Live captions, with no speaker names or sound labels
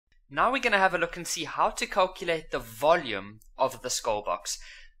Now we're going to have a look and see how to calculate the volume of the skull box.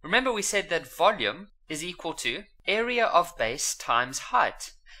 Remember we said that volume is equal to area of base times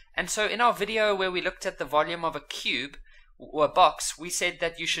height. And so in our video where we looked at the volume of a cube or a box, we said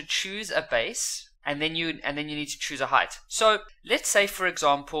that you should choose a base and then you need to choose a height. So let's say, for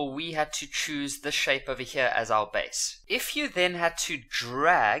example, we had to choose this shape over here as our base. If you then had to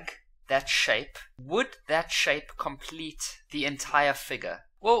drag that shape, would that shape complete the entire figure?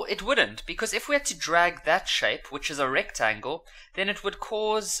 Well, it wouldn't, because if we had to drag that shape, which is a rectangle, then it would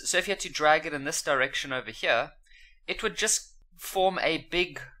cause, so if you had to drag it in this direction over here, it would just form a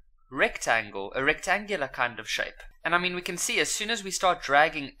big rectangle, a rectangular kind of shape. And I mean, we can see as soon as we start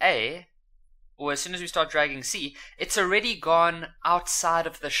dragging A, or as soon as we start dragging C, it's already gone outside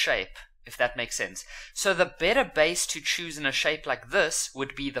of the shape, if that makes sense. So the better base to choose in a shape like this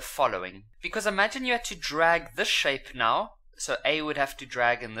would be the following. Because imagine you had to drag this shape now, so A would have to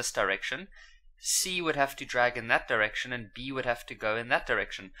drag in this direction, C would have to drag in that direction, and B would have to go in that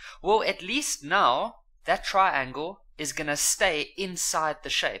direction. Well, at least now, that triangle is going to stay inside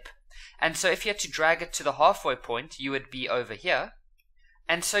the shape. And so if you had to drag it to the halfway point, you would be over here.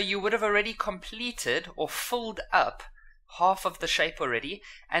 And so you would have already completed or filled up half of the shape already,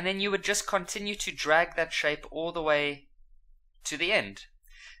 and then you would just continue to drag that shape all the way to the end.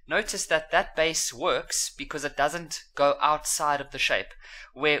 Notice that that base works because it doesn't go outside of the shape.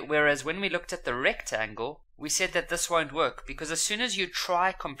 Whereas when we looked at the rectangle, we said that this won't work because as soon as you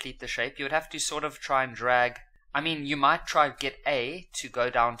try complete the shape, you would have to sort of try and drag. I mean, you might try to get A to go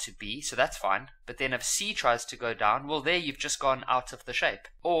down to B, so that's fine. But then if C tries to go down, well, there you've just gone out of the shape.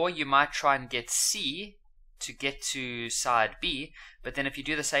 Or you might try and get C to get to side B, but then if you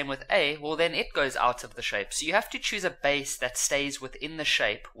do the same with A, well, then it goes out of the shape. So you have to choose a base that stays within the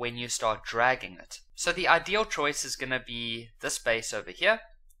shape when you start dragging it. So the ideal choice is going to be this base over here.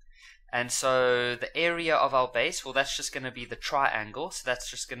 And so the area of our base, well, that's just going to be the triangle. So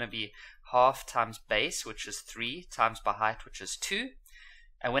that's just going to be half times base, which is 3, times by height, which is 2.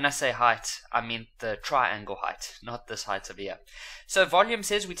 And when I say height, I mean the triangle height, not this height over here. So volume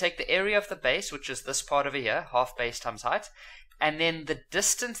says we take the area of the base, which is this part over here, half base times height, and then the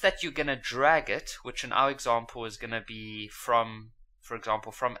distance that you're going to drag it, which in our example is going to be from, for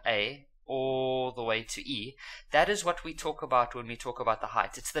example, from A all the way to E. That is what we talk about when we talk about the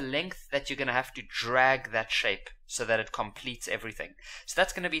height. It's the length that you're going to have to drag that shape so that it completes everything. So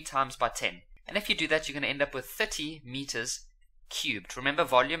that's going to be times by 10. And if you do that, you're going to end up with 30 meters cubed. Remember,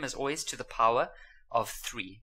 volume is always to the power of 3.